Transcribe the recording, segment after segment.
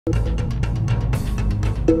চট্টগ্রাম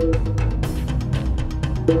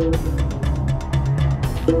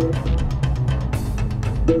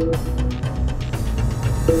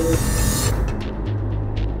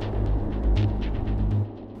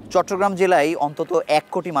জেলায় অন্তত 1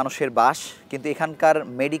 কোটি মানুষের বাস, কিন্তু এখানকার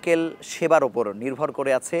মেডিকেল সেবার ওপর নির্ভর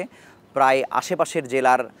করে আছে প্রায় আশেপাশের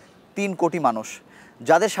জেলার 3 কোটি মানুষ,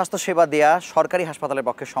 যাদের স্বাস্থ্যসেবা দেয়া সরকারি হাসপাতালের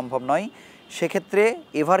পক্ষে সম্ভব নয়। সেক্ষেত্রে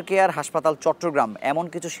এভারকেয়ার হাসপাতাল চট্টগ্রাম এমন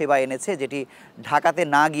কিছু সেবা এনেছে যেটি ঢাকাতে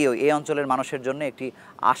না গিয়েও এই অঞ্চলের মানুষের জন্য একটি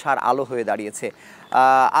আশার আলো হয়ে দাঁড়িয়েছে।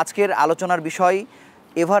 আজকের আলোচনার বিষয়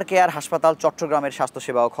এভারকেয়ার হাসপাতাল চট্টগ্রামের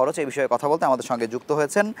স্বাস্থ্যসেবা ও খরচ। এই বিষয়ে কথা বলতে আমাদের সঙ্গে যুক্ত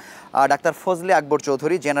হয়েছেন ডাক্তার ফজলে আকবর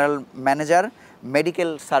Chowdhury, general manager medical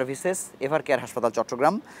services Evercare হাসপাতাল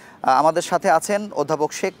চট্টগ্রাম। আমাদের সাথে আছেন অধ্যাপক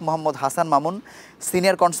শেখ মোহাম্মদ হাসান মামুন,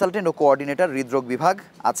 সিনিয়র কনসালটেন্ট ও কোঅর্ডিনেটর হৃদরোগ বিভাগ।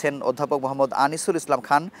 আছেন অধ্যাপক মোহাম্মদ আনিসুল ইসলাম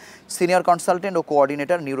খান, সিনিয়র কনসালটেন্ট ও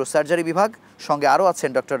কোঅর্ডিনেটর নিউরোসার্জারি বিভাগ। সঙ্গে আরও আছেন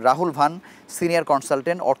ডক্টর রাহুল ভান, সিনিয়র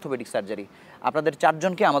কনসালটেন্ট অর্থোপেডিক সার্জারি। আপনাদের 4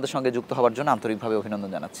 জনকে আমাদের সঙ্গে যুক্ত হওয়ার জন্য আন্তরিকভাবে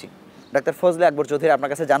অভিনন্দন জানাচ্ছি। ডাক্তার ফজলে আকবর চৌধুরী,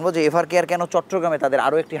 আপনার কাছে জানবো যে এভারকেয়ার কেন চট্টগ্রামে তাদের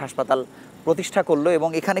আরও একটি হাসপাতাল প্রতিষ্ঠা করলো এবং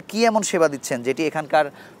এখানে কি এমন সেবা দিচ্ছেন যেটি এখানকার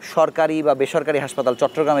সরকারি বা বেসরকারি হাসপাতাল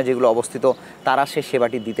চট্টগ্রামে যেগুলো অবস্থিত তারা সেই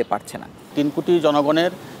সেবাটি দিতে পারছে না? 3 কোটি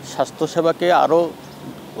জনগণের স্বাস্থ্যসেবাকে আরও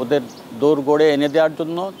ওদের দৌড় গড়ে এনে দেওয়ার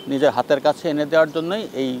জন্য, নিজের হাতের কাছে এনে দেওয়ার জন্যই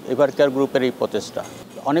এই এভারকেয়ার গ্রুপের এই প্রচেষ্টা।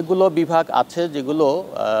 অনেকগুলো বিভাগ আছে যেগুলো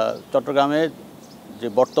চট্টগ্রামে যে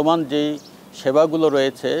বর্তমান যেই সেবাগুলো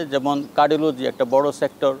রয়েছে, যেমন কার্ডিওলজি একটা বড়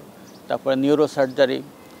সেক্টর, তারপরে নিউরোসার্জারি,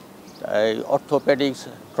 অর্থোপেডিক্স,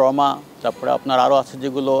 ট্রমা, তারপরে আপনার আরও আছে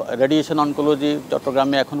যেগুলো রেডিয়েশন অনকোলজি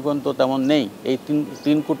চট্টগ্রামে এখন পর্যন্ত তেমন নেই। এই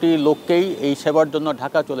 3 কোটি লোককেই এই সেবার জন্য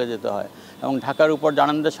ঢাকা চলে যেতে হয় এবং ঢাকার উপর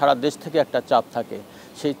জানান যে সারা দেশ থেকে একটা চাপ থাকে।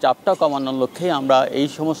 সেই চাপটা কমানোর লক্ষ্যেই আমরা এই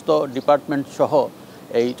সমস্ত ডিপার্টমেন্ট সহ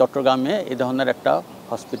এই চট্টগ্রামে এই ধরনের একটা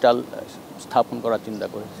হসপিটাল স্থাপন করার চিন্তা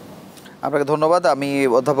করেছি। আপনাকে ধন্যবাদ। আমি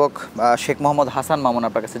অধ্যাপক শেখ মোহাম্মদ হাসান মামুন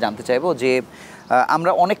আপনার কাছে জানতে চাইবো যে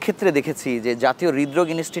আমরা অনেক ক্ষেত্রে দেখেছি যে জাতীয় হৃদরোগ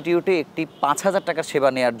ইনস্টিটিউটে একটি 5,000 টাকার সেবা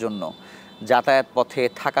নেওয়ার জন্য যাতায়াত পথে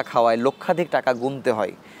থাকা খাওয়ায় লক্ষাধিক টাকা গুনতে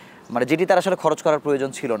হয়, মানে যেটি তার আসলে খরচ করার প্রয়োজন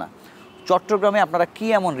ছিল না। চট্টগ্রামে আপনারা কি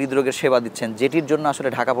এমন হৃদরোগের সেবা দিচ্ছেন যেটির জন্য আসলে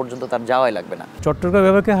ঢাকা পর্যন্ত তার যাওয়াই লাগবে না? চট্টগ্রাম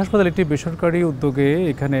এভারকেয়ার হাসপাতাল একটি বেসরকারি উদ্যোগে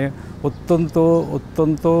এখানে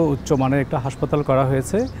অত্যন্ত উচ্চমানের একটা হাসপাতাল করা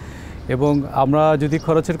হয়েছে এবং আমরা যদি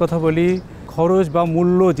খরচের কথা বলি, খরচ বা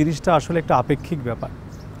মূল্য জিনিসটা আসলে একটা আপেক্ষিক ব্যাপার।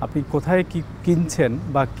 আপনি কোথায় কি কিনছেন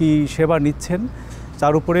বা কি সেবা নিচ্ছেন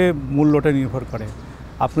তার উপরে মূল্যটা নির্ভর করে।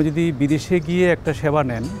 আপনি যদি বিদেশে গিয়ে একটা সেবা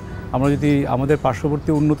নেন, আমরা যদি আমাদের পার্শ্ববর্তী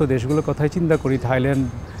উন্নত দেশগুলোর কথাই চিন্তা করি, থাইল্যান্ড,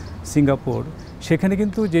 সিঙ্গাপুর, সেখানে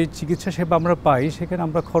কিন্তু যে চিকিৎসা সেবা আমরা পাই সেখানে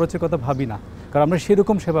আমরা খরচের কথা ভাবি না, কারণ আমরা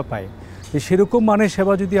সেরকম সেবা পাই। সেরকম মানের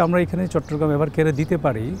সেবা যদি আমরা এখানে চট্টগ্রাম এভারকেয়ারে দিতে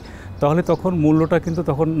পারি তাহলে তখন মূল্যটা কিন্তু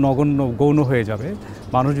তখন নগণ্য গৌণ হয়ে যাবে,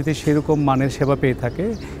 মানুষ যদি সেরকম মানের সেবা পেয়ে থাকে।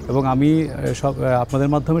 এবং আমি আপনাদের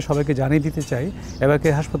মাধ্যমে সবাইকে জানিয়ে দিতে চাই,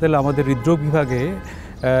 এভারকেয়ার হাসপাতালে আমাদের হৃদরোগ বিভাগে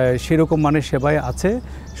সেরকম মানের সেবায় আছে।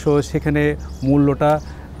 সেখানে মূল্যটা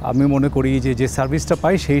আমি মনে করি যে সার্ভিসটা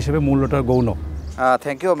পাই সেই হিসেবে মূল্যটা গৌণ।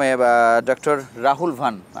 Thank you, Dr. Rahul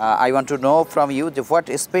Van. I want to know from you what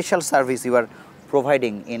special service you are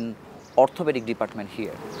providing in orthopedic department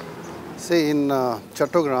here. See, in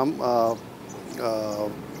Chattogram,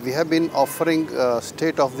 we have been offering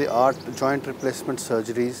state-of-the-art joint replacement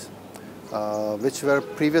surgeries, which were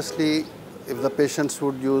previously, if the patients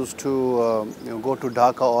would use to go to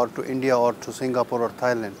Dhaka or to India or to Singapore or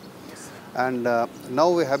Thailand. And now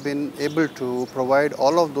we have been able to provide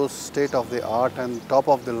all of those state-of-the-art and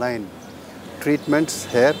top-of-the-line treatments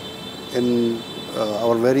here in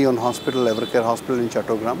our very own hospital, Evercare Hospital in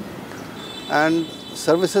Chattogram. And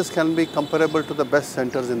services can be comparable to the best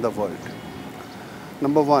centers in the world.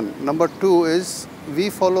 Number one. Number two is we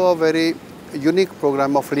follow a very unique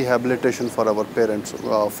program of rehabilitation for our parents,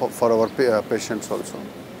 for our patients also.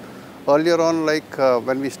 Earlier on,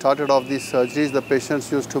 when we started off these surgeries, the patients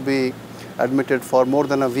used to be admitted for more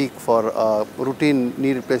than a week for routine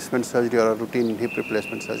knee replacement surgery or a routine hip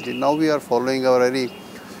replacement surgery. Now we are following a very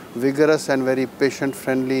vigorous and very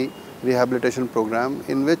patient-friendly rehabilitation program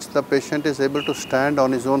in which the patient is able to stand on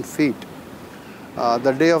his own feet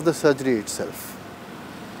the day of the surgery itself.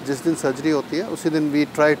 जिस दिन surgery होती है उसी दिन we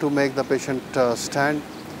try to make the patient stand,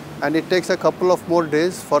 and it takes a couple of more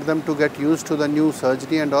days for them to get used to the new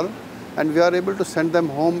surgery and all, and we are able to send them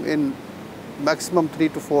home in maximum 3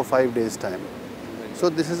 to 4, 5 days time. So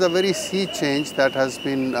this is a very sea change that has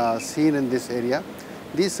been seen in this area.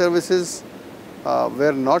 These services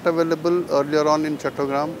were not available earlier on in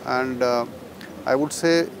Chattogram, and I would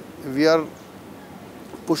say we are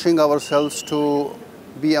pushing ourselves to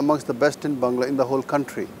be amongst the best in Bangla, in the whole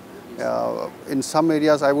country, In some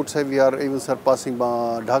areas, I would say we are even surpassing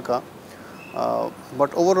Dhaka.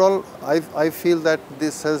 But overall, I feel that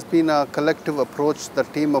this has been a collective approach, the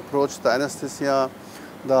team approach, the anesthesia,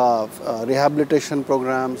 the rehabilitation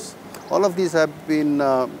programs. All of these have been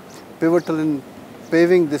pivotal in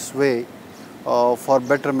paving this way for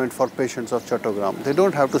betterment for patients of Chattogram. They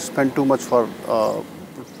don't have to spend too much for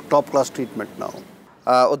top-class treatment now.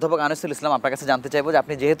 অধ্যাপক আনিসুল ইসলাম, আপনার কাছে জানতে চাইবো যে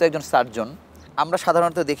আপনি যেহেতু একজন surgeon, আমরা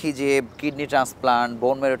সাধারণত দেখি যে kidney transplant,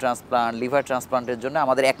 bone marrow transplant, liver ট্রান্সপ্লান্টের জন্য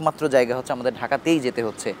আমাদের একমাত্র জায়গা হচ্ছে আমাদের ঢাকাতেই যেতে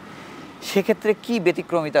হচ্ছে। সেক্ষেত্রে কি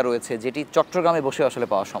ব্যতিক্রমিতা রয়েছে যেটি চট্টগ্রামে বসে আসলে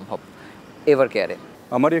পাওয়া সম্ভব এভারকেয়ারে?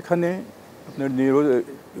 আমার এখানে আপনার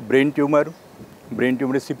brain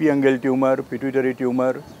টিউমারে CP angle tumour, pituitary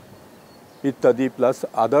tumour ইত্যাদি, প্লাস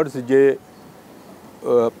আদার্স যে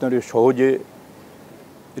আপনার সহজে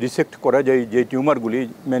রিসেক্ট করা যায় যে টিউমারগুলি,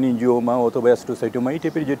 ম্যানিনজিওমা অথবা অ্যাস্ট্রোসাইটোমা, এই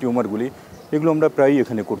টাইপের যে টিউমারগুলি, এগুলো আমরা প্রায়ই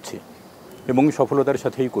এখানে করছি এবং সফলতার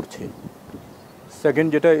সাথেই করছি। সেকেন্ড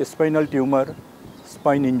যেটা spinal tumour,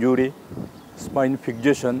 spine injury, spine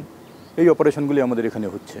fixation, এই অপারেশনগুলি আমাদের এখানে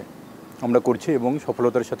হচ্ছে, আমরা করছি এবং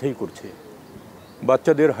সফলতার সাথেই করছি।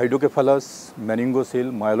 বাচ্চাদের হাইড্রোকেফালাস, ম্যানিঙ্গোসিল,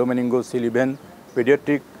 মায়োলোম্যানিঙ্গোসিল, ইভেন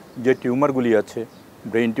পেডিয়াট্রিক যে টিউমারগুলি আছে,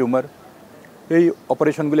 ব্রেইন টিউমার, এই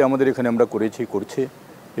অপারেশনগুলি আমাদের এখানে আমরা করছি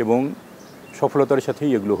এবং সফলতার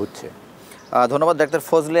সাথেই এগুলো হচ্ছে। ধন্যবাদ ডাক্তার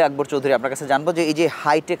ফজলে আকবর চৌধুরী। আপনার কাছে জানবো যে এই যে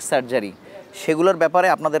হাইটেক সার্জারি, সেগুলোর ব্যাপারে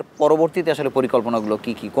আপনাদের পরবর্তীতে আসলে পরিকল্পনাগুলো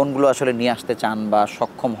কি কি, কোনগুলো আসলে নিয়ে আসতে চান বা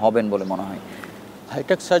সক্ষম হবেন বলে মনে হয়?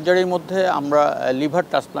 হাইটেক সার্জারির মধ্যে আমরা লিভার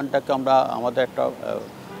ট্রান্সপ্লান্টটাকে আমরা আমাদের একটা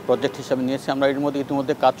প্রজেক্ট হিসাবে নিয়েছি। আমরা এর মধ্যে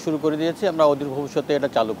ইতিমধ্যে কাজ শুরু করে দিয়েছি, আমরা অদূর ভবিষ্যতে এটা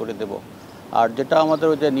চালু করে দেব। আর যেটা আমাদের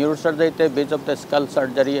ওই যে neuro সার্জারিতে base of the skull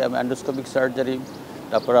surgery, endoscopic surgery,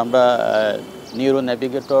 তারপর আমরা নিউরো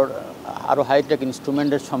ন্যাভিগেটর, আরও হাইটেক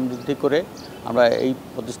ইনস্ট্রুমেন্টের সমৃদ্ধি করে আমরা এই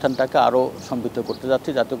প্রতিষ্ঠানটাকে আরও সমৃদ্ধ করতে যাচ্ছি,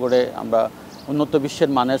 যাতে করে আমরা উন্নত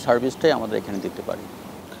বিশ্বের মানের সার্ভিসটাই আমাদের এখানে দিতে পারি।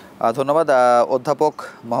 ধন্যবাদ। অধ্যাপক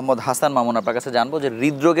মোহাম্মদ হাসান মামুন, আপনার কাছে জানবো যে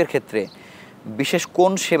হৃদরোগের ক্ষেত্রে বিশেষ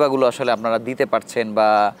কোন সেবাগুলো আসলে আপনারা দিতে পারছেন, বা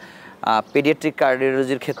পেডিয়াট্রিক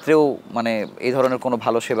কার্ডিওলজির ক্ষেত্রেও মানে এই ধরনের কোনো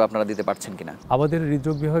ভালো সেবা আপনারা দিতে পারছেন কিনা? আমাদের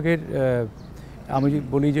হৃদরোগ বিভাগের আমি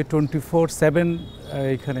বলি যে 24/7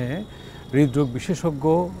 এখানে হৃদরোগ বিশেষজ্ঞ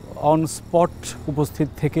অন স্পট উপস্থিত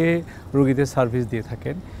থেকে রোগীদের সার্ভিস দিয়ে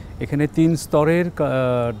থাকেন। এখানে 3 স্তরের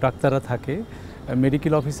ডাক্তাররা থাকে,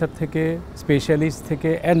 মেডিকেল অফিসার থেকে, স্পেশালিস্ট থেকে,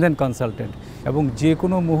 অ্যান্ড দেন কনসালটেন্ট। এবং যে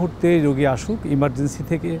কোনো মুহূর্তে রোগী আসুক, ইমার্জেন্সি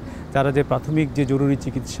থেকে তারা যে প্রাথমিক যে জরুরি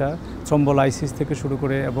চিকিৎসা, থ্রম্বোলাইসিস থেকে শুরু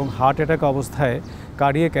করে এবং হার্ট অ্যাটাক অবস্থায়,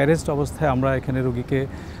 কার্ডিয়াক অ্যারেস্ট অবস্থায় আমরা এখানে রোগীকে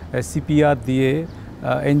সিপিআর দিয়ে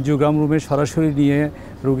এনজিওগ্রাম রুমে সরাসরি নিয়ে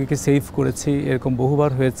রোগীকে সেভ করেছি, এরকম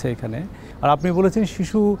বহুবার হয়েছে এখানে। আর আপনি বলেছেন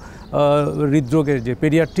শিশু হৃদরোগের যে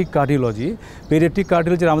পেডিয়াট্রিক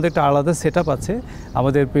কার্ডিওলজির আমাদের একটা আলাদা সেট আপ আছে,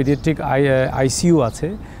 আমাদের পেডিয়াট্রিক আইসিইউ আছে,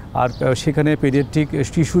 আর সেখানে পেডিয়াট্রিক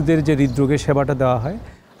শিশুদের যে হৃদরোগের সেবাটা দেওয়া হয়।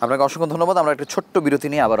 আপনাকে অসংখ্য ধন্যবাদ। আমরা একটা ছোট্ট বিরতি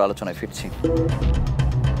নিয়ে আবার আলোচনায় ফিরছি।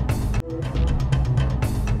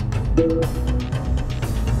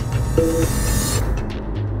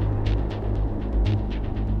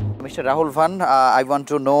 Mr. Rahul Van, I want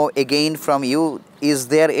to know again from you, is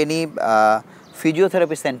there any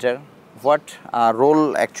physiotherapy center? What role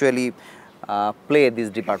actually play this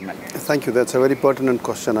department? Thank you. That's a very pertinent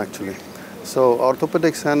question actually. So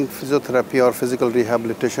orthopedics and physiotherapy or physical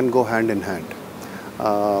rehabilitation go hand in hand.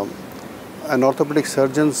 An orthopedic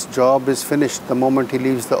surgeon's job is finished the moment he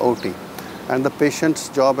leaves the OT, and the patient's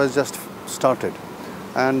job has just started.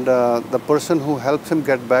 And the person who helps him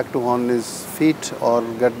get back to on his feet or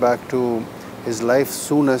get back to his life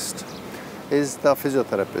soonest is the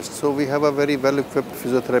physiotherapist. So we have a very well-equipped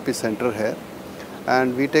physiotherapy center here, and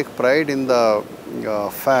we take pride in the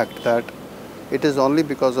fact that it is only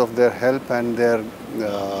because of their help and their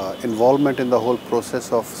involvement in the whole process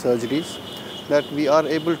of surgeries that we are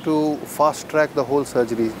able to fast-track the whole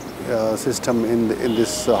surgery system in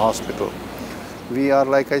this hospital. We are,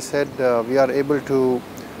 like I said, we are able to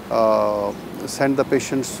send the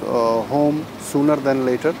patients home sooner than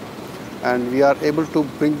later, and we are able to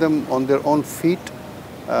bring them on their own feet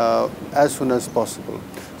as soon as possible.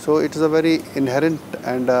 So it is a very inherent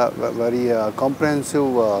and very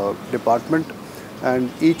comprehensive department, and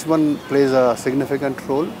each one plays a significant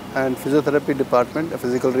role. And physiotherapy department, a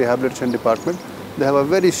physical rehabilitation department, they have a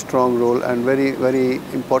very strong role and very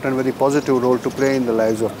important, very positive role to play in the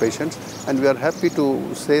lives of patients, and we are happy to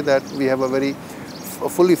say that we have a very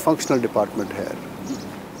fully functional department here.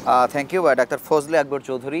 Thank you, Dr. Fazle আকবর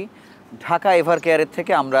চৌধুরী। ঢাকা এভারকেয়ারের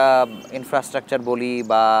থেকে আমরা infrastructure বলি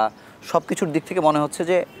বা সব কিছুর দিক থেকে মনে হচ্ছে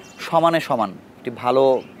যে সমানে সমান একটি ভালো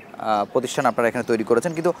প্রতিষ্ঠান আপনারা এখানে তৈরি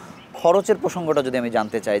করেছেন, কিন্তু খরচের প্রসঙ্গটা যদি আমি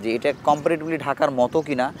জানতে চাই যে এটা কম্পারেটিভলি ঢাকার মতো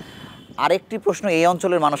কিনা। আরেকটি প্রশ্ন এই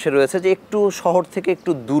অঞ্চলের মানুষের রয়েছে যে একটু শহর থেকে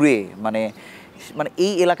একটু দূরে, মানে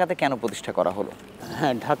এই এলাকাতে কেন প্রতিষ্ঠা করা হলো?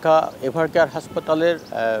 হ্যাঁ, ঢাকা এভারকেয়ার হাসপাতালের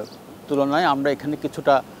তুলনায় আমরা এখানে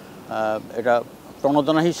কিছুটা এটা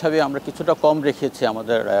প্রণোদনা হিসাবে আমরা কিছুটা কম রেখেছি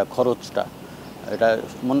আমাদের খরচটা, এটা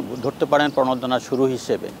ধরতে পারেন প্রণোদনা শুরু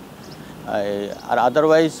হিসেবে। আর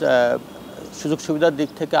আদারওয়াইজ সুযোগ সুবিধার দিক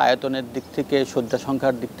থেকে, আয়তনের দিক থেকে, শয্যা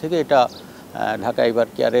সংখ্যার দিক থেকে এটা ঢাকা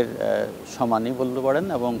এভারকেয়ারের সমানই বলতে পারেন,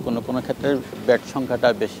 এবং কোনো কোনো ক্ষেত্রে বেড সংখ্যাটা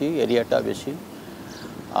বেশি, এরিয়াটা বেশি।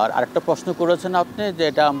 আর আরেকটা প্রশ্ন করেছেন আপনি যে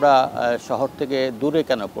এটা আমরা শহর থেকে দূরে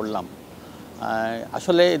কেন করলাম।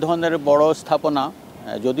 আসলে এই ধরনের বড় স্থাপনা,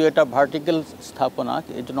 যদিও এটা ভার্টিক্যাল স্থাপনা,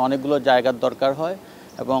 এর জন্য অনেকগুলো জায়গার দরকার হয়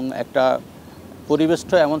এবং একটা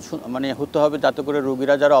পরিবেশটা এমন মানে হতে হবে যাতে করে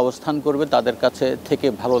রোগীরা যারা অবস্থান করবে তাদের কাছে থেকে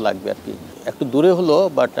ভালো লাগবে আর কি। একটু দূরে হলো,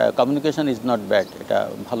 but communication is not bad, এটা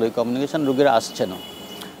ভালোই কমিউনিকেশন, রোগীরা আসছে না।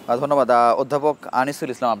 ধন্যবাদ। অধ্যাপক আনিসুল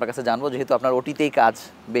ইসলাম, আপনার কাছে জানবো, যেহেতু আপনার ওটিতেই কাজ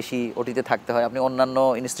বেশি, ওটিতে থাকতে হয়, আপনি অন্যান্য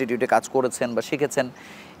ইনস্টিটিউটে কাজ করেছেন বা শিখেছেন,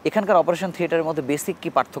 এখানকার অপারেশন থিয়েটারের মধ্যে বেসিক কি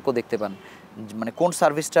পার্থক্য দেখতে পান? মানে কোন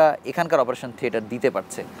সার্ভিসটা এখানকার অপারেশন থিয়েটার দিতে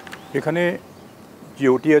পারছে? এখানে যে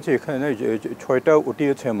ওটি আছে, এখানে 6টা ওটি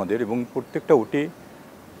আছে আমাদের, এবং প্রত্যেকটা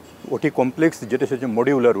ওটি কমপ্লেক্স, যেটা হচ্ছে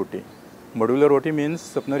modular OT. Modular OT means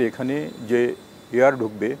আপনার এখানে যে এয়ার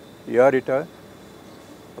ঢুকবে, এয়ার এটা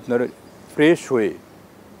আপনার ফ্রেশ হয়ে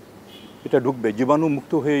এটা ঢুকবে,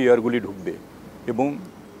 জীবাণুমুক্ত হয়ে এয়ারগুলি ঢুকবে, এবং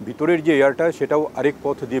ভিতরের যে এয়ারটা সেটাও আরেক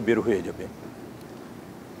পথ দিয়ে বের হয়ে যাবে।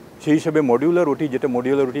 সেই হিসাবে মডিউলার ওটি, যেটা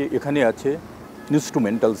মডিউলার ওটি এখানে আছে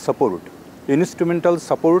ইনস্ট্রুমেন্টাল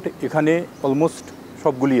সাপোর্ট এখানে অলমোস্ট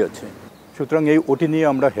সবগুলি আছে। সুতরাং এই ওটি নিয়ে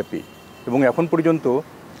আমরা হ্যাপি, এবং এখন পর্যন্ত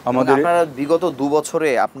আমাদের আপনারা বিগত 2 বছরে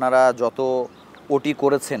আপনারা যত ওটি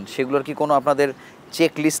করেছেন সেগুলোর কি কোনো আপনাদের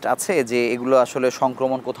চেক লিস্ট আছে যে এগুলো আসলে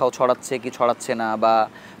সংক্রমণ কোথাও ছড়াচ্ছে কি ছড়াচ্ছে না, বা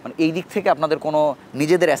মানে এই দিক থেকে আপনাদের কোনো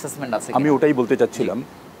নিজেদের অ্যাসেসমেন্ট আছে? আমি ওটাই বলতে চাচ্ছিলাম।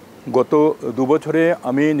 গত 2 বছরে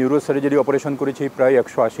আমি নিউরোসার্জারি অপারেশন করেছি প্রায়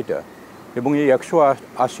 180টা, এবং এই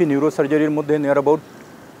 180 নিউরোসার্জারির মধ্যে near about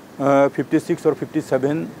 56 or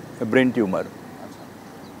 57 brain tumour.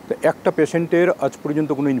 তো একটা পেশেন্টের আজ পর্যন্ত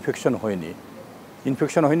কোনো ইনফেকশন হয়নি,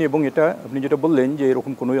 এবং এটা আপনি যেটা বললেন যে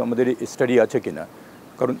এরকম কোনো আমাদের স্টাডি আছে কিনা,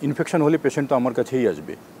 কারণ ইনফেকশন হলে পেশেন্ট তো আমার কাছেই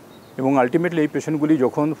আসবে, এবং আলটিমেটলি এই পেশেন্টগুলি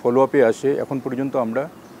যখন ফলো আপে আসে, এখন পর্যন্ত আমরা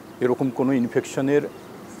এরকম কোনো ইনফেকশনের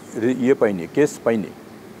কেস পাইনি।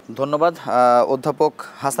 ধন্যবাদ। অধ্যাপক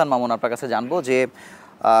হাসান মামুন, আপনার কাছে জানবো যে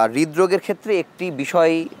হৃদরোগের ক্ষেত্রে একটি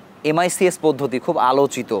বিষয় MICS পদ্ধতি খুব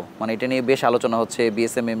আলোচিত, মানে এটা নিয়ে বেশ আলোচনা হচ্ছে,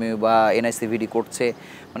 BSMMU বা NICVD করছে,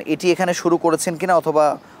 মানে এটি এখানে শুরু করেছেন কিনা অথবা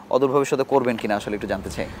অদূর ভবিষ্যতে করবেন কিনা, আসলে একটু জানতে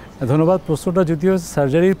চাই। ধন্যবাদ। প্রশ্নটা যদিও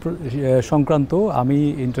সার্জারির সংক্রান্ত, আমি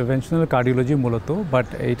ইন্টারভেনশনাল কার্ডিওলজি মূলত, বাট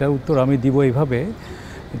এইটার উত্তর আমি দিব এইভাবে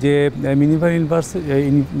যে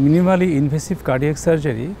মিনিমালি ইনভেসিভ কার্ডিয়াক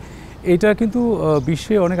সার্জারি এটা কিন্তু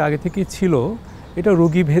বিশ্বে অনেক আগে থেকেই ছিল। এটা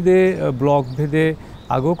রোগী ভেদে, ব্লক ভেদে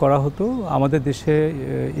আগেও করা হতো। আমাদের দেশে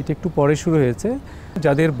এটা একটু পরে শুরু হয়েছে।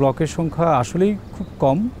 যাদের ব্লকের সংখ্যা আসলেই খুব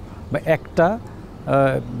কম, বা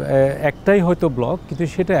একটাই হয়তো ব্লক, কিন্তু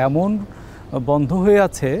সেটা এমন বন্ধ হয়ে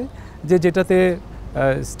আছে যে যেটাতে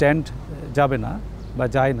স্ট্যান্ড যাবে না বা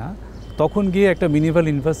যায় না, তখন গিয়ে একটা মিনিমাল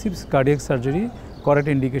ইনভাসিভ কার্ডিয়াক সার্জারি করার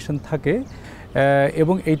ইন্ডিকেশন থাকে।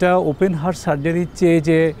 এবং এটা ওপেন হার্ট সার্জারির চেয়ে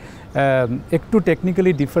যে একটু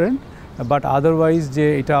টেকনিক্যালি ডিফারেন্ট, বাট আদারওয়াইজ যে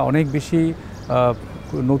এটা অনেক বেশি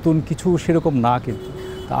নতুন কিছু সেরকম না। কিন্তু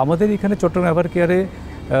আমাদের এখানে চট্টগ্রাম এভারকেয়ারে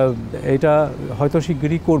এটা হয়তো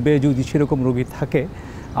শিগগিরই করবে যদি সেরকম রোগী থাকে।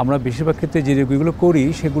 আমরা বেশিরভাগ ক্ষেত্রে যে রোগীগুলো করি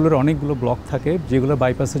সেগুলোর অনেকগুলো ব্লক থাকে, যেগুলো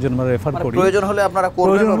বাইপাসের জন্য আমরা রেফার করি। প্রয়োজন হলে আপনারা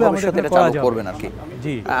করবেন আর কি।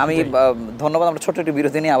 জি, আমি ধন্যবাদ। আমরা ছোট্ট একটি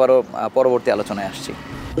বিরতি নিয়ে আবারও পরবর্তী আলোচনায় আসছি।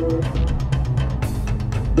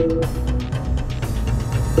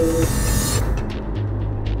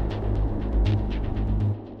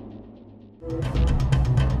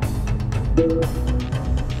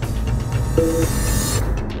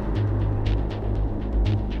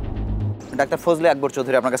 ডাক্তার ফজলে আকবর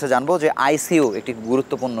চৌধুরী, আপনার কাছে জানবো যে ICU একটি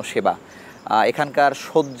গুরুত্বপূর্ণ সেবা, এখানকার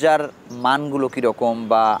শয্যার মানগুলো কীরকম,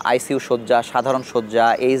 বা ICU শয্যা, সাধারণ শয্যা,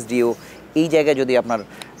 HDU, এই জায়গায় যদি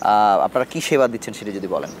আপনারা কী সেবা দিচ্ছেন সেটা যদি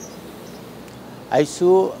বলেন।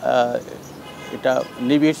 ICU এটা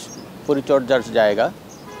নিবিড় পরিচর্যার জায়গা,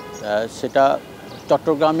 সেটা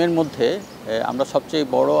চট্টগ্রামের মধ্যে আমরা সবচেয়ে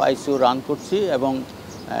বড় ICU রান করছি, এবং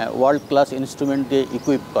ওয়ার্ল্ড ক্লাস ইনস্ট্রুমেন্ট দিয়ে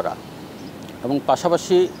ইকুইপ করা, এবং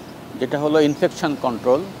পাশাপাশি যেটা হলো ইনফেকশন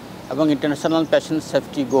কন্ট্রোল এবং ইন্টারন্যাশনাল পেশেন্ট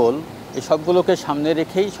সেফটি গোল, এই সবগুলোকে সামনে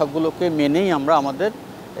রেখেই, সবগুলোকে মেনেই আমরা আমাদের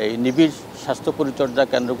এই নিবিড় স্বাস্থ্য পরিচর্যা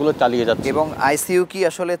কেন্দ্রগুলো চালিয়ে যাচ্ছে। এবং আইসিইউ কি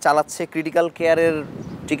আসলে চালাচ্ছে ক্রিটিক্যাল কেয়ারের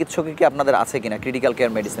চিকিৎসক কি আপনাদের আছে কিনা ক্রিটিক্যাল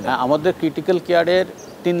কেয়ার মেডিসিন? আমাদের ক্রিটিক্যাল কেয়ারের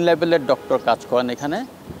 3 লেভেলের ডক্টর কাজ করেন এখানে,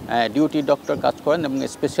 ডিউটি ডক্টর কাজ করেন এবং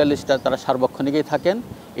স্পেশালিস্টরা তারা সার্বক্ষণিকই থাকেন।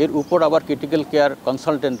 এর উপর আবার ক্রিটিক্যাল কেয়ার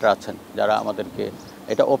কনসালটেন্টরা আছেন যারা আমাদেরকে,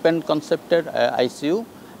 এটা ওপেন কনসেপ্টের আইসিইউ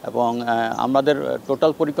এবং আমাদের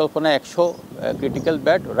টোটাল পরিকল্পনা 100 critical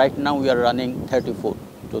bed. Right now we are running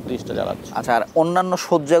 34টা চালাচ্ছে। আচ্ছা, আর অন্যান্য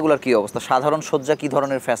শয্যাগুলোর কি অবস্থা? সাধারণ শয্যা কি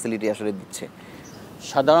ধরনের ফ্যাসিলিটি আসলে দিচ্ছে?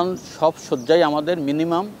 সাধারণ সব শয্যাই আমাদের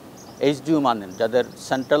মিনিমাম এইচডিইউ মানের, যাদের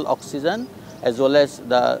central oxygen as well as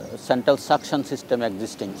the central suction system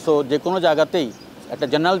existing. So যে কোনো জায়গাতেই একটা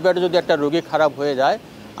জেনারেল বেডে যদি একটা রোগী খারাপ হয়ে যায়,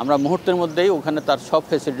 আমরা মুহূর্তের মধ্যেই ওখানে তার সব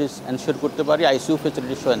ফেসিলিটিস এনশিওর করতে পারি, আইসিইউ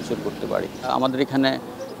ফেসিলিটিসও এনশিওর করতে পারি। আমাদের এখানে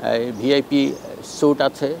ভিআইপি স্যুট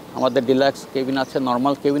আছে, আমাদের ডিলাক্স কেবিন আছে,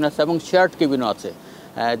 নর্মাল কেবিন আছে এবং শেয়ার্ড কেবিনও আছে।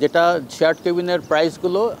 যেটা শেয়ার্ড কেবিনের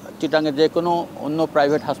প্রাইসগুলো চিটাঙে যে কোনো অন্য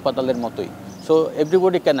প্রাইভেট হাসপাতালের মতোই। So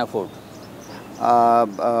everybody can afford.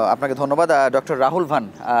 আপনাকে ধন্যবাদ। ডক্টর রাহুল ভান,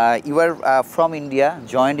 you are from India,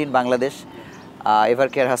 joined in Bangladesh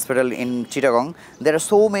Evercare Hospital in Chittagong. There are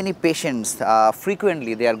so many patients,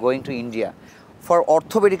 frequently they are going to India. For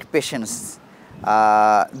orthopedic patients,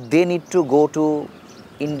 they need to go to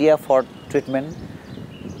India for treatment.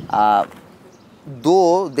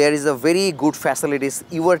 Though there is a very good facilities,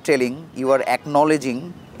 you are telling, you are acknowledging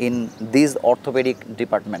in this orthopedic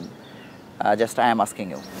department. Just I am asking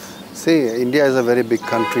you. See, India is a very big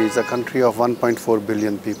country. It's a country of 1.4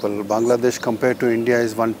 billion people. Bangladesh compared to India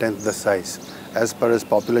is 1/10 the size as far as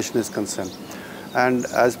population is concerned. And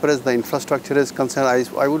as far as the infrastructure is concerned,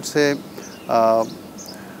 I would say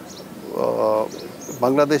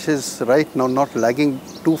Bangladesh is right now not lagging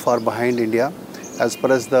too far behind India as far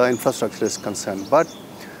as the infrastructure is concerned. But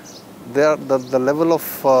there, the level of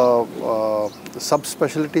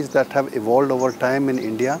subspecialties that have evolved over time in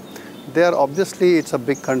India, they are obviously, it's a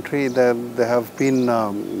big country. They have been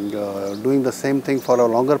doing the same thing for a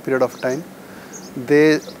longer period of time. They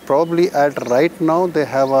probably at right now they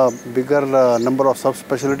have a bigger number of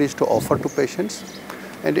subspecialties to offer to patients,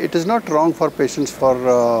 and it is not wrong for patients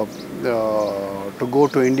to go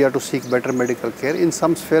to India to seek better medical care. In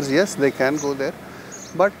some spheres, yes, they can go there,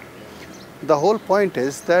 but the whole point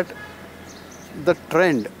is that the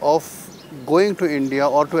trend of going to India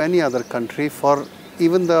or to any other country for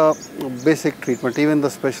even the basic treatment, even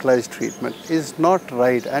the specialized treatment is not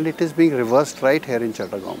right, and it is being reversed right here in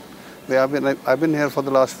Chittagong. I've been here for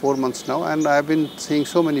the last 4 months now, and I've been seeing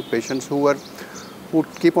so many patients who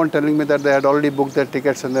keep on telling me that they had already booked their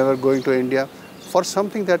tickets and they were going to India for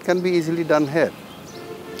something that can be easily done here.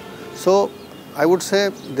 So I would say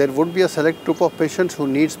there would be a select group of patients who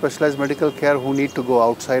need specialized medical care who need to go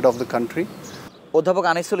outside of the country. অধ্যাপক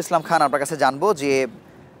আনিসুল ইসলাম খান, আপনার কাছে জানবো যে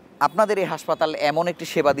আপনাদের এই হাসপাতাল এমন একটি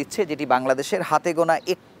সেবা দিচ্ছে যেটি বাংলাদেশের হাতে গোনা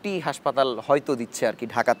একটি হাসপাতাল হয়তো দিচ্ছে আর কি,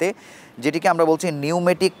 ঢাকাতে, যেটিকে আমরা বলছি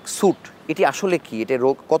নিউমেটিক স্যুট। এটি আসলে কি? এটা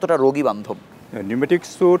কতটা রোগী বান্ধব? নিউমেটিক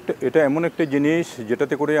স্যুট এটা এমন একটা জিনিস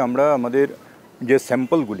যেটাতে করে আমরা আমাদের যে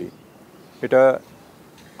স্যাম্পলগুলি, এটা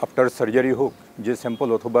আফটার সার্জারি হোক, যে স্যাম্পল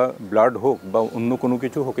অথবা ব্লাড হোক বা অন্য কোনো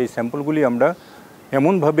কিছু হোক, এই স্যাম্পলগুলি আমরা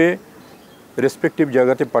এমনভাবে রেসপেক্টিভ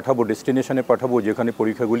জায়গাতে পাঠাবো, ডেস্টিনেশনে পাঠাবো যেখানে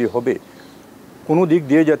পরীক্ষাগুলি হবে, কোনো দিক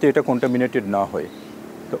দিয়ে যাতে এটা কন্টামিনেটেড না হয়।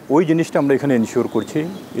 তো ওই জিনিসটা আমরা এখানে এনশিওর করছি,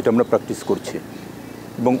 এটা আমরা প্র্যাকটিস করছি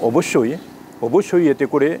এবং অবশ্যই এতে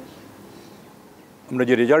করে আমরা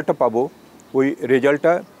যে রেজাল্টটা পাবো, ওই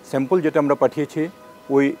রেজাল্টটা স্যাম্পল যেটা আমরা পাঠিয়েছি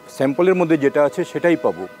ওই স্যাম্পলের মধ্যে যেটা আছে সেটাই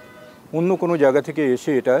পাবো, অন্য কোনো জায়গা থেকে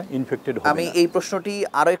এসে এটা ইনফেক্টেড হবে। আমি এই প্রশ্নটি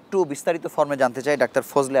আরও একটু বিস্তারিত ফর্মে জানতে চাই ডাক্তার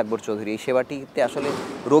ফজলে আকবর চৌধুরী। এই সেবাটিতে আসলে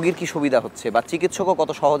রোগীর কি সুবিধা হচ্ছে বা চিকিৎসকও কত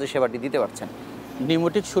সহজে সেবাটি দিতে পারছেন?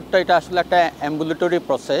 নিউমেটিক স্যুটটা এটা আসলে একটা অ্যাম্বুলেটরি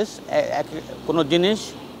প্রসেস। কোনো জিনিস,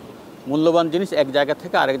 মূল্যবান জিনিস এক জায়গা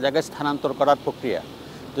থেকে আরেক জায়গায় স্থানান্তর করার প্রক্রিয়া।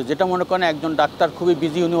 তো যেটা মনে করেন একজন ডাক্তার খুবই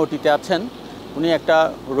বিজি, উনি ওটিতে আছেন, উনি একটা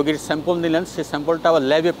রোগীর স্যাম্পল নিলেন, সেই স্যাম্পলটা আবার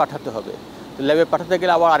ল্যাবে পাঠাতে হবে। তো ল্যাবে পাঠাতে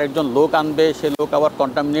গেলে আবার আরেকজন লোক আনবে, সে লোক আবার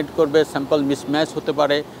কন্টামিনেট করবে, স্যাম্পল মিসম্যাচ হতে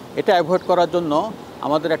পারে। এটা অ্যাভয়েড করার জন্য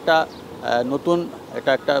আমাদের একটা নতুন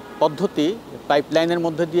একটা পদ্ধতি, পাইপলাইনের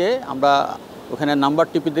মধ্যে দিয়ে আমরা ওখানে নাম্বার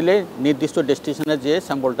টিপে দিলে নির্দিষ্ট ডেস্টিনেশনে যেয়ে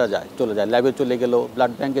স্যাম্পলটা চলে যায়, ল্যাবে চলে গেল,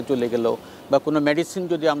 ব্লাড ব্যাঙ্কে চলে গেল, বা কোনো মেডিসিন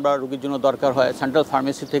যদি আমরা রোগীর জন্য দরকার হয় সেন্ট্রাল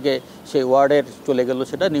ফার্মেসি থেকে সেই ওয়ার্ডের চলে গেল,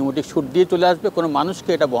 সেটা নিউমেটিক স্যুট দিয়ে চলে আসবে, কোনো মানুষকে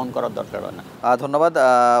এটা বহন করার দরকার হয় না। ধন্যবাদ।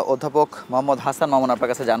 অধ্যাপক মোহাম্মদ হাসান মামুন, আপনার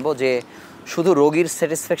কাছে জানবো যে শুধু রোগীর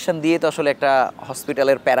স্যাটিসফ্যাকশন দিয়ে তো আসলে একটা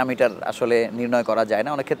হসপিটালের প্যারামিটার আসলে নির্ণয় করা যায় না।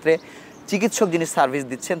 অনেক ক্ষেত্রে চিকিৎসক যিনি সার্ভিস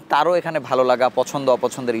দিচ্ছেন তারও এখানে ভালো লাগা, পছন্দ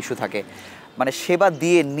অপছন্দের ইস্যু থাকে। মানে সেবা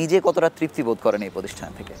দিয়ে নিজে কতটা তৃপ্তি বোধ করেন এই প্রতিষ্ঠান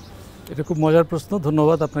থেকে? এটা খুব মজার প্রশ্ন,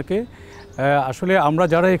 ধন্যবাদ আপনাকে। আসলে আমরা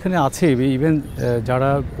যারা এখানে আছি, ইভেন যারা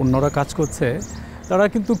অন্যরা কাজ করছে, তারা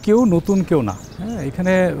কিন্তু কেউ নতুন কেউ না। হ্যাঁ,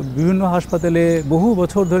 এখানে বিভিন্ন হাসপাতালে বহু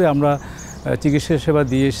বছর ধরে আমরা চিকিৎসা সেবা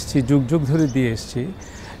দিয়ে এসেছি, যুগ যুগ ধরে দিয়ে এসেছি।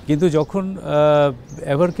 কিন্তু যখন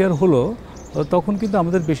এভারকেয়ার হলো, তখন কিন্তু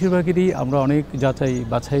আমাদের বেশিরভাগেরই আমরা অনেক যাচাই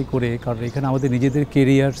বাছাই করে, কারণ এখানে আমাদের নিজেদের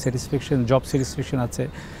কেরিয়ার স্যাটিসফ্যাকশন, জব স্যাটিসফ্যাকশন আছে,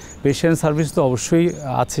 পেশেন্ট সার্ভিস তো অবশ্যই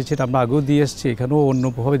আছে, যেটা আমরা আগেও দিয়ে এসেছি, এখানেও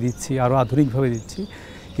অন্যভাবে দিচ্ছি, আরও আধুনিকভাবে দিচ্ছি।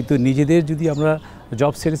 কিন্তু নিজেদের যদি আমরা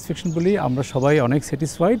জব স্যাটিসফ্যাকশন বলি, আমরা সবাই অনেক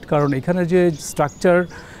স্যাটিসফাইড, কারণ এখানে যে স্ট্রাকচার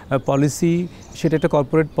পলিসি, সেটা একটা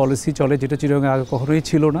কর্পোরেট পলিসি চলে, যেটা চিরঙে আগে কখনোই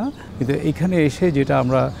ছিল না। কিন্তু এখানে এসে যেটা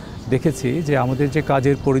আমরা দেখেছি যে আমাদের যে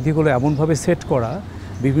কাজের পরিধিগুলো এমনভাবে সেট করা,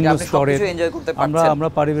 বিভিন্ন স্তরে আমরা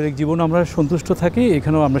পারিবারিক জীবন আমরা সন্তুষ্ট থাকি,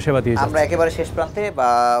 এখানেও আমরা সেবা দিয়ে যাচ্ছি। আমরা একেবারে শেষ প্রান্তে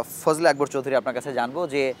ফজলে আকবর চৌধুরী আপনার কাছে জানবো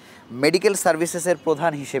যে মেডিকেল সার্ভিসেসের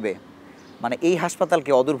প্রধান হিসেবে মানে এই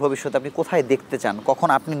হাসপাতালকে অদূর ভবিষ্যতে আপনি কোথায় দেখতে চান, কখন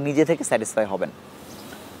আপনি নিজে থেকে স্যাটিসফাই হবেন?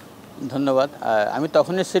 ধন্যবাদ। আমি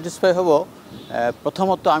তখনই স্যাটিসফাই হব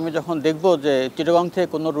প্রথমত আমি যখন দেখব যে চিটাগং থেকে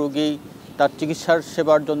কোনো রোগী তার চিকিৎসার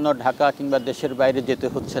সেবার জন্য ঢাকা কিংবা দেশের বাইরে যেতে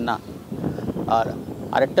হচ্ছে না। আর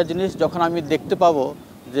আরেকটা জিনিস যখন আমি দেখতে পাবো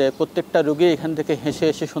যে প্রত্যেকটা রোগী এখান থেকে হেসে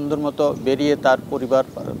হেসে সুন্দর মতো বেরিয়ে তার পরিবার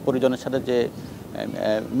পরিজনের সাথে যে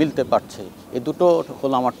মিলতে পারছে, এই দুটো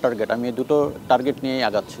হলো আমার টার্গেট। আমি এই দুটো টার্গেট নিয়েই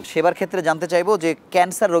আগাচ্ছি। সেবার ক্ষেত্রে জানতে চাইবো যে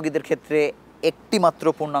ক্যান্সার রোগীদের ক্ষেত্রে একটি মাত্র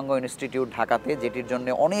পূর্ণাঙ্গ ইনস্টিটিউট ঢাকাতে, যেটির জন্য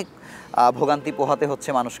অনেক ভোগান্তি পোহাতে হচ্ছে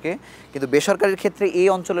মানুষকে, কিন্তু বেসরকারির ক্ষেত্রে এই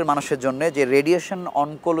অঞ্চলের মানুষের জন্য যে রেডিয়েশন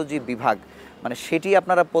অনকোলজি বিভাগ, মানে সেটি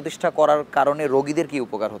আপনারা প্রতিষ্ঠা করার কারণে রোগীদের কি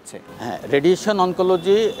উপকার হচ্ছে? হ্যাঁ, রেডিয়েশন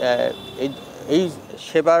অনকোলজি এই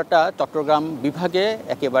সেবাটা চট্টগ্রাম বিভাগে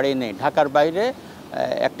একেবারেই নেই। ঢাকার বাইরে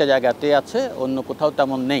একটা জায়গাতে আছে, অন্য কোথাও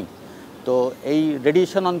তেমন নেই। তো এই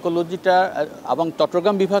রেডিয়েশন অনকোলজিটা এবং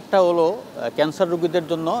চট্টগ্রাম বিভাগটা হলো ক্যান্সার রোগীদের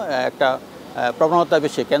জন্য একটা প্রবণতা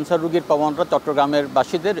বেশি, ক্যান্সার রোগীর প্রবণতা চট্টগ্রামের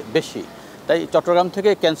বাসীদের বেশি। তাই চট্টগ্রাম থেকে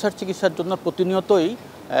ক্যান্সার চিকিৎসার জন্য প্রতিনিয়তই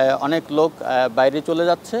অনেক লোক বাইরে চলে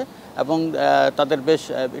যাচ্ছে এবং তাদের বেশ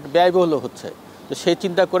ব্যয়বহুল হচ্ছে। তো সেই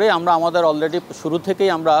চিন্তা করে আমরা আমাদের অলরেডি শুরু থেকেই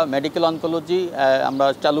আমরা মেডিকেল অনকোলজি আমরা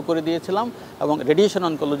চালু করে দিয়েছিলাম এবং রেডিয়েশন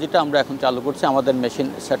অনকোলজিটা আমরা এখন চালু করছি। আমাদের মেশিন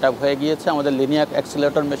সেট আপ হয়ে গিয়েছে, আমাদের linear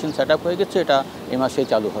accelerator machine set up হয়ে গেছে, এটা এই মাসেই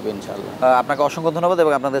চালু হবে ইনশাআল্লাহ। আপনাকে অসংখ্য ধন্যবাদ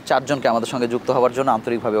এবং আপনাদের চারজনকে আমাদের সঙ্গে যুক্ত হওয়ার জন্য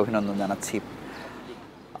আন্তরিকভাবে অভিনন্দন জানাচ্ছি।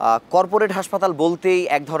 কর্পোরেট হাসপাতাল বলতেই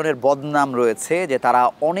এক ধরনের বদনাম রয়েছে যে তারা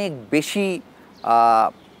অনেক বেশি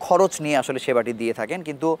খরচ নিয়ে আসলে সেবাটি দিয়ে থাকেন,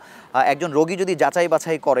 কিন্তু একজন রোগী যদি যাচাই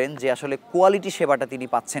বাছাই করেন যে আসলে কোয়ালিটি সেবাটা তিনি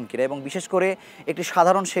পাচ্ছেন কিনা, এবং বিশেষ করে একটি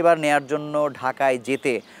সাধারণ সেবা নেয়ার জন্য ঢাকায়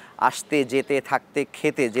যেতে আসতে যেতে থাকতে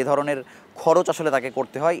খেতে যে ধরনের খরচ আসলে তাকে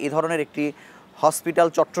করতে হয়, এই ধরনের একটি হসপিটাল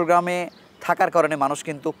চট্টগ্রামে থাকার কারণে মানুষ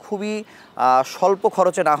কিন্তু খুবই স্বল্প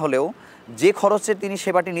খরচে না হলেও যে খরচে তিনি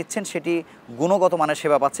সেবাটি নিচ্ছেন সেটি গুণগত মানের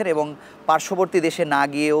সেবা পাচ্ছেন, এবং পার্শ্ববর্তী দেশে না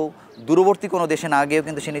গিয়েও, দূরবর্তী কোনো দেশে না গিয়েও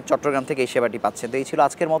কিন্তু তিনি চট্টগ্রাম থেকে এই সেবাটি পাচ্ছেন। তো এই ছিল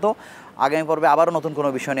আজকের মতো। আগামী পর্বে আবারও নতুন কোনো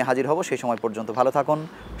বিষয় নিয়ে হাজির হব। সেই সময় পর্যন্ত ভালো থাকুন,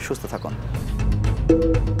 সুস্থ থাকুন।